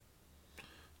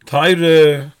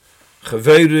Taire,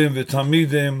 Chaverim,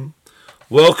 V'Talmidim.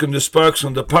 Welcome to Sparks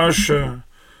on the Parsha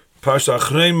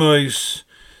Achrei Mos.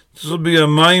 This will be a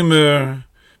Maimer,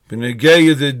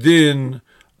 B'negei the din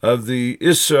of the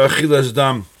Isser Achilas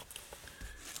Dam.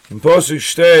 In Pasuk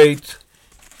state,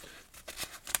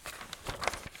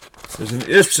 there's an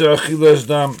Isser Achilas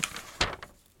Dam.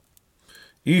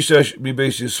 Isha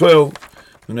Beis Yisrael,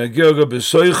 B'negei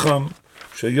B'Soicham,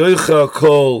 Sheyoicha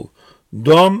Kol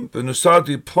Dom,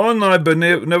 B'Nusati Ponai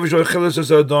B'Nevish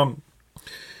Achilas Adam.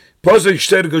 Pasuk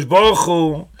state, Gosh Baruch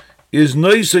Hu is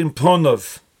Noisim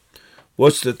Ponov.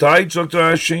 What's the tide, Dr.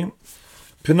 Hashim?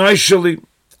 Pinaishali,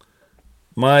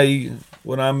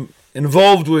 what I'm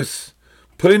involved with,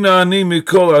 Pina Ani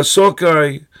Mikol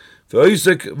Asokai,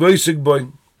 V'Oisik Boy.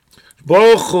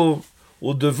 Baruch Hu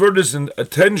will divert his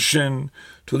attention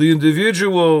to the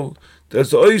individual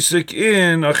that's Oisik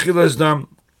in Achilas Dam.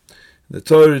 The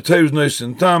Torah is nice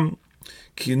and tam,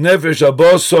 Ki Nefesh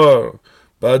Abasar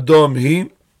Ba'adam Hi,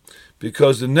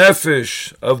 because the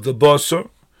Nefesh of the Basar,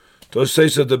 to say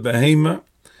of the Behema,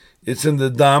 it's in the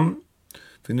Dam.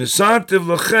 I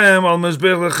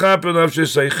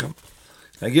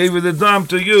gave you the Dam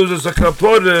to use as a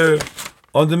kapore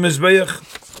on the Mizbeach.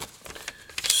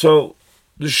 So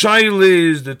the Shaili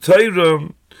is the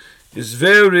Torah is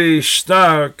very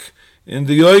stark in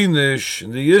the Oynish,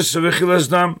 in the Yisra V'chilas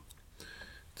Dam.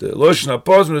 The Loshen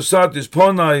Apos Mesat is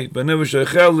Ponai, B'nevish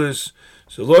Echelis,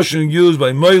 it's a Loshen used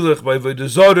by Melech, by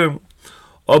V'dezorim.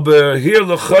 Aber here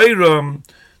l'chayram,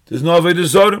 there's no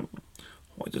V'dezorim.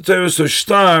 Why the Torah is so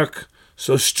stark,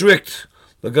 so strict,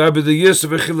 l'gabe the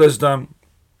Yisra V'chilas Dam.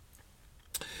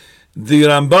 The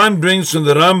Ramban brings from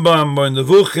the Rambam or in the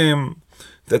Vuchim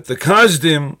that the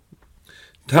Kazdim,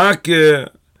 Take,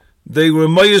 they were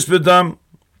Mayis B'dam,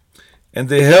 and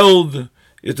they held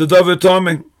it to David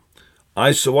Tomei.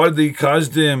 So why did the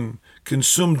Kazdim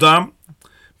consume Dam?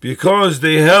 Because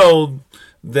they held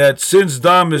that since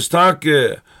Dam is Take,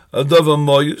 a David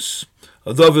Moyus,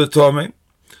 a David Tomei,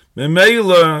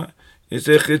 Memela is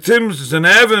a Chitim, is an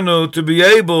avenue to be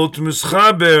able to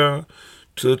mischaber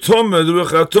to the Tumah, the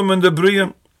Ruach HaTumah and the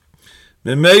Bria.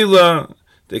 Memela,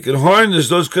 they can harness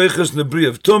those Keiches in the Bria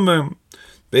of Tumah,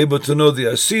 be able to know the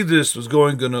Asidus, what's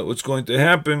going to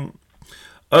happen.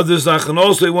 Others can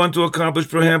also want to accomplish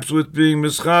perhaps with being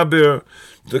mischaber,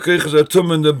 the Keiches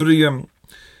HaTumah and the Bria.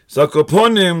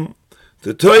 Zakoponim,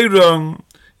 the Torah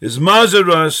is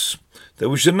mazeras that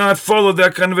we should not follow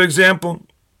that kind of example.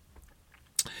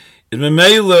 In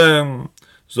Memele,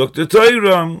 Zok the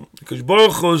Torah, because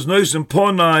Baruch Hu is Noisim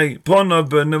Ponai, Ponav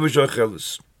B'Nevish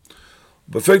Achelis.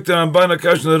 Perfect the Ramban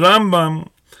Akash the Rambam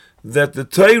that the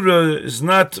Torah is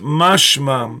not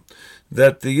mashma,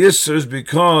 that the Yisr is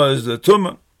because the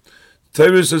Tumah.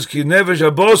 Torah says Ki Nevish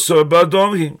Abosar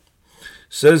Ba'adam,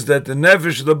 says that the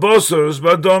Nefesh of the Bosar is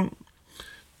Ba'adam.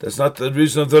 That's not the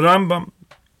reason of the Rambam.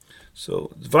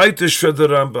 So it's weitish for the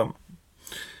Rambam.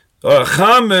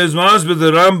 Achame is masbeh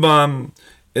the Rambam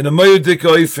in a moedik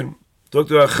oifen.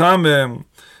 Dr. Achame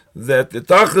that the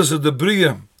tachlis of the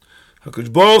Bria,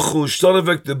 HaKadosh Baruch Hu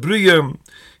shtalevek the Bria,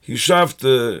 he shaft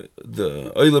the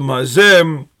Olam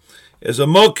Hazem as a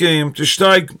mokim to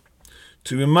steig,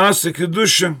 to be master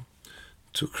kedusha,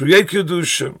 to create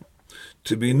kedusha,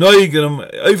 to be noig and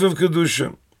eif of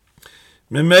kedusha.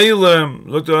 Memele,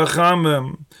 Dr.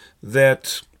 Achame,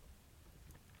 that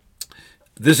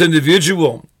this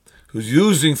individual who's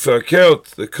using for account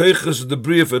the keiches of the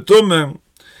Bria for Tumah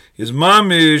is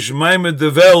mamish maimed the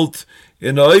Welt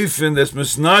in a oifen that's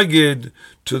misnagid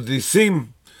to the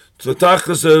theme, to the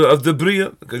tachlis of the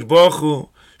Bria, because Baruch Hu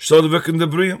shtalevek in the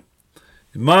Bria.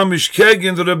 Mamish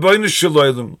kegen the Rebbeinu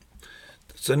Shalom.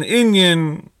 That's an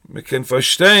Inyan, we can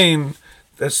verstehen,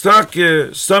 that's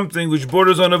something which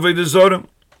borders on Avodah Zarah.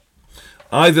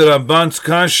 Either Ramban's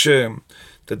kasha,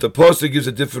 that the Pasuk gives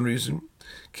a different reason.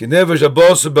 Ki Nefesh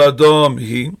Abasar Ba'adam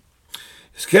Hi.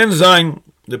 Es ken zayin,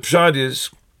 the pshat is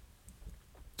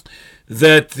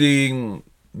that the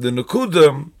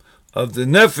Nekuda of the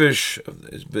Nefesh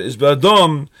is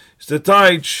Ba'adam, is the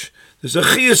Taich, there's a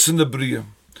Chiyas in the Bria.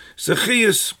 It's a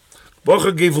Chiyas. Baruch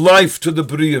Hu gave life to the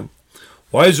Bria.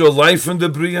 Why is there life in the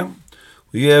Bria?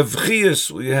 We have Chiyas,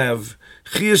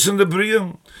 in the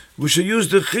Bria. We should use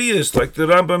the Chiyas, like the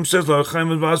Rambam says, the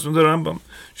Rambam.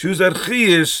 Should use that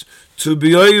Chiyas to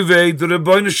be oivei the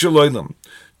Rebbeinu Shalom,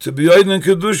 to be oivei in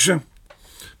Kedusha.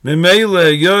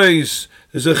 Memele, yois,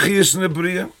 there's a Chiyas in the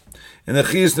Bria, and the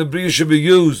Chiyas in the Bria should be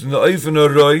used in the oifen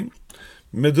aroi.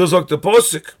 Meduzok the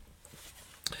Posik.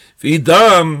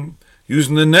 V'idam,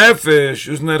 using the Nefesh,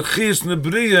 using that Chiyas in the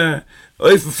Bria,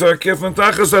 oifen verkef and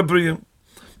tachas Bria.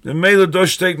 The Mele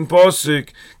dosh taken Posik,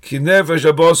 Ki Nefesh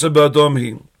Abasar Ba'adam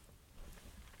Hi.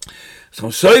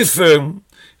 Some Sefer,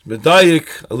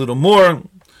 Medayik, a little more,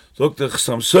 Zogt the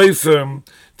Chassam Sefer,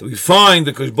 that we find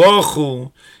the Kosh Baruch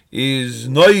Hu is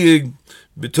Noyig,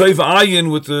 B'toiv Ayin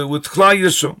with Klal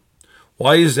Yisrael.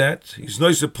 Why is that? He's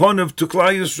nice upon him to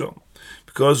Klal Yisrael.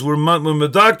 Because when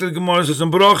Medakta the Gemara says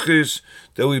in Barachis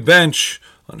that we bench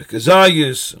on the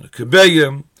Kezayis, on the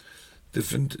Kebeyim,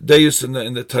 different days in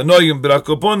the Tanoim, but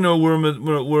Akoponu,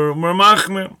 we're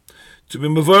Machmer, to be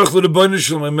Mevarch with the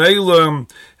Banishal, Memeila,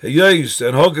 Hayes,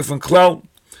 and Hoge from Klal,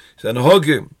 and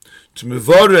Hoge, to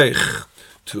Mevarech,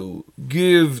 to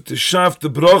give the Shaft the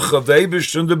Broch of the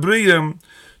Eibish and the Briyam,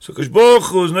 so Kosh Baruch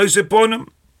Hu is nice upon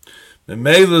him.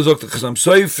 Memeila, Zok the Chassam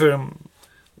Sefer,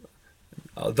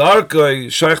 Al Darkai,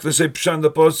 Shaykh the Pshan,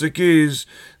 the Pasuk is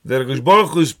that Kosh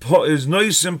Baruch Hu is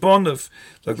nice and ponef.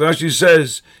 Like Rashi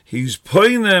says, he's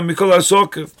poine Mikol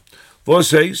HaSokev. What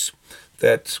says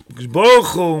that Kosh Baruch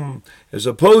Hu, as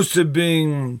opposed to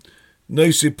being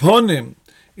nice upon him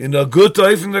in a good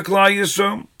life in the Klal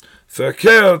Yisrael,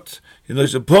 verkehrt, he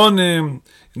nice upon him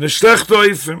in a schlecht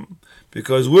life,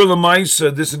 because we're the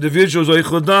Maisa, this individual is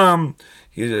Oichodam,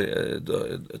 he's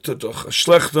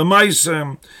schlechte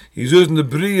Maisa, he's using the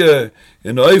Bria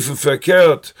in Eifen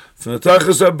verkehrt from the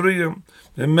Tachas HaBria.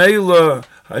 The Meila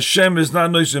Hashem is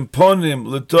not nice upon him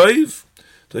l'toiv,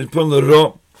 das upon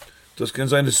l'ro. Das kann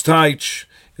sein das Teich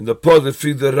in the pod that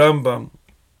feed the Rambam.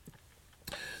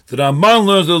 The Ramban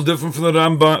learns a little different from the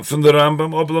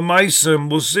Rambam. But the Maisim,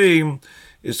 we'll see,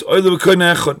 is Oile B'Koin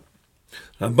Echad.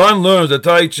 Ramban learns that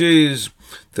Teich is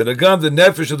that again the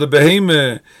nefesh of the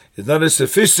behemoth is not as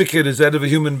sophisticated as that of a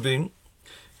human being.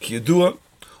 Ki yedua.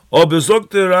 Or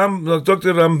Dr.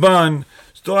 Ramban,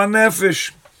 sto a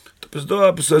nefesh.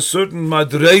 There's a certain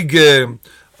madrege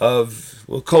of,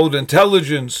 we'll call it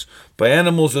intelligence, by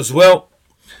animals as well.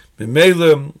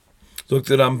 Memele,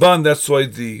 Dr. Ramban, that's why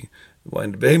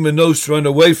when the behemoth knows to run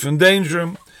away from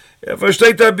danger,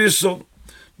 versteht a bissel.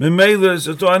 Memele is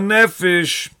a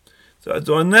nefesh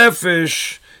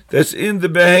that's in the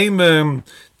behemoth,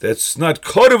 that's not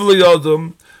kodavli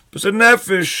odom, but it's a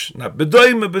nefesh, not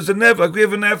bedoime, but it's a nefesh. Like we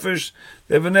have a nefesh,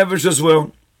 they have a nefesh as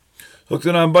well.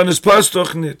 Dr. Ramban is pas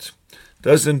doch nit.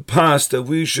 Doesn't pass that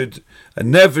we should a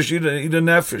nefesh eat a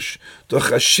nefesh. The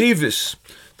chashivus,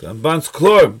 the Ramban's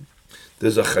klor,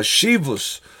 there's a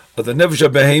chashivus of the nefesh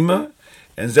behema,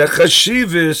 and that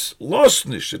chashivus lost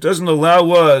nish. It doesn't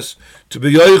allow us to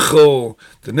be yoichel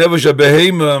the nefesh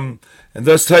behema, and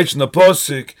thus teach in the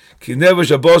posik ki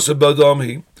nefesh abosa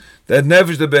badomhi. That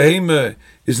nefesh the behema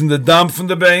is in the dam from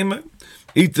the behema.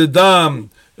 Eat the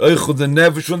dam yoichel the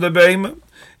nefesh from the behema.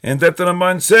 And that the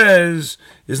Ramban says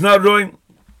is not wrong.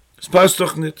 It's pas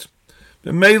doch nit.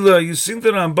 But Mela, you see the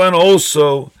Ramban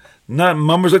also not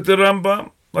mummers like the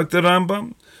Rambam, but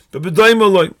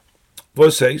b'daimaloi.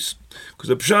 What says? Because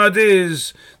the pshad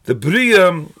is the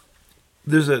Bria,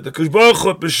 there's the Kosh Baruch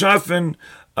Hu beschaffen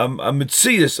a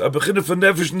mitzias, a beginner von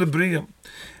nefesh in the Bria.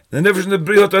 The nefesh in the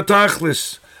Bria hat a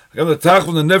tachlis. Again, the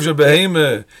tachlis in the nefesh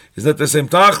behema is not the same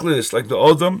tachlis like the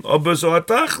Odom, but so a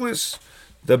tachlis.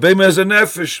 The behema has a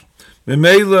nefesh.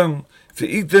 Memela, if you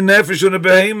eat the nefesh on a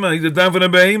behema, eat the dam from a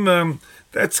behema,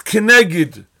 that's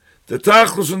kenegid. The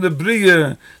tachlis from the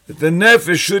bria, that the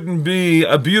nefesh shouldn't be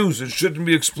abused, it shouldn't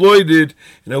be exploited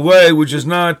in a way which is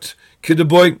not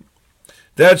kiddaboy.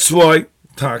 That's why,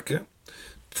 taka,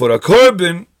 for a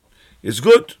korban, it's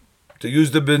good to use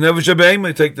the nefesh of behema,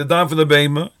 you take the dam from the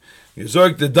behema, you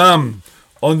zork the dam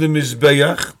on the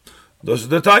mizbeach, those are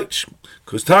the taich.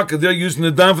 Because taka, they're using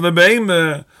the dam from the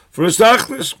behema for a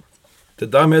tachlis. The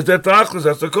dam has that tachlis,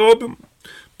 that's the korban.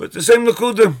 But the same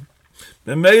nakuda.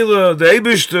 The Mela, the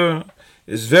Eibishter,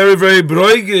 is very, very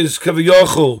broigis,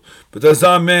 kaviyachol, but that's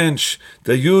a mensch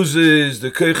that uses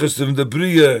the keiches of the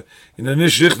bria in a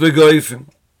nishrich the geifen.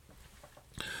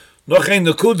 Noch ein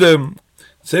nakuda,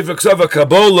 Sefer Ksav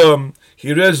Kabbalah,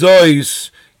 he reads ois,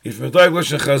 if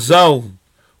Medayik Chazal,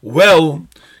 well,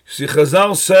 see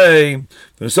Chazal say,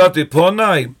 V'nesati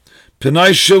ponai,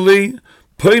 penai sheli,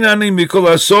 poinani mikol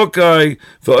hasokai,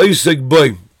 v'oisek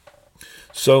boy.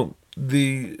 So,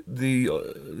 the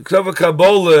Ksav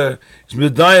Kabbalah is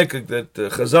Medayik that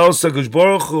Chazal Kosh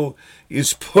Baruch Hu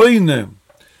is poinem.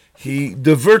 He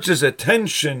diverts his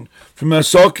attention from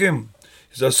hasokim.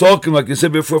 His hasokim, like I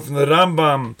said before, from the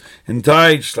Rambam in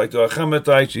Taich, like the Achamet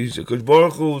Taich, he's Kosh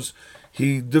Baruch Hu's,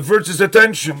 he diverts his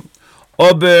attention.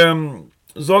 Aber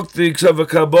Zok the Ksav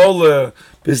Kabbalah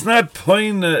is not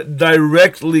pointing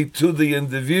directly to the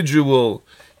individual.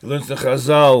 He learns the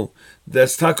Chazal,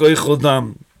 that's Takoy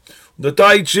Chodam. The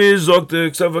Taich is Zok the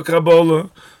Ksav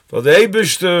Kabbalah, for the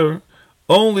Eibishter,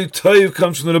 only Taiv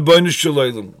comes from the Rebbeinu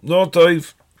Shalom. No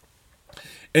Taiv.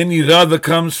 Any Rada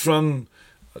comes from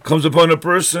comes upon a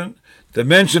person, they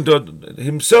mentioned to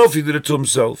himself, he did it to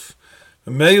himself.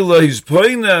 Meila, he's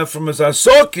poina from his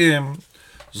asokim,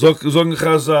 Zogen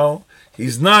Chazal,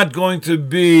 he's not going to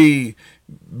be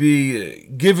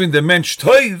giving the mensch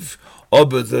toiv,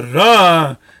 but the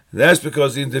ra, that's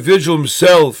because the individual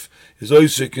himself is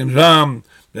oisik and ram.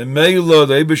 The Meila,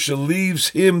 the Eibusha leaves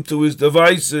him to his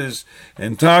devices,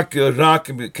 and taka ra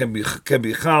can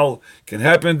be chal, can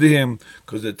happen to him,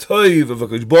 because the toiv of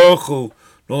HaKadosh Baruch Hu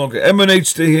no longer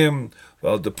emanates to him,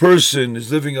 while the person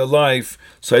is living a life,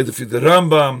 say the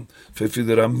Rambam, the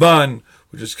Ramban,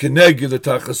 which is keneged the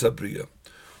Tachas Abriya.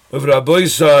 Over Rabbi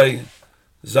Sei,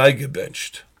 sei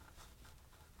gebenched.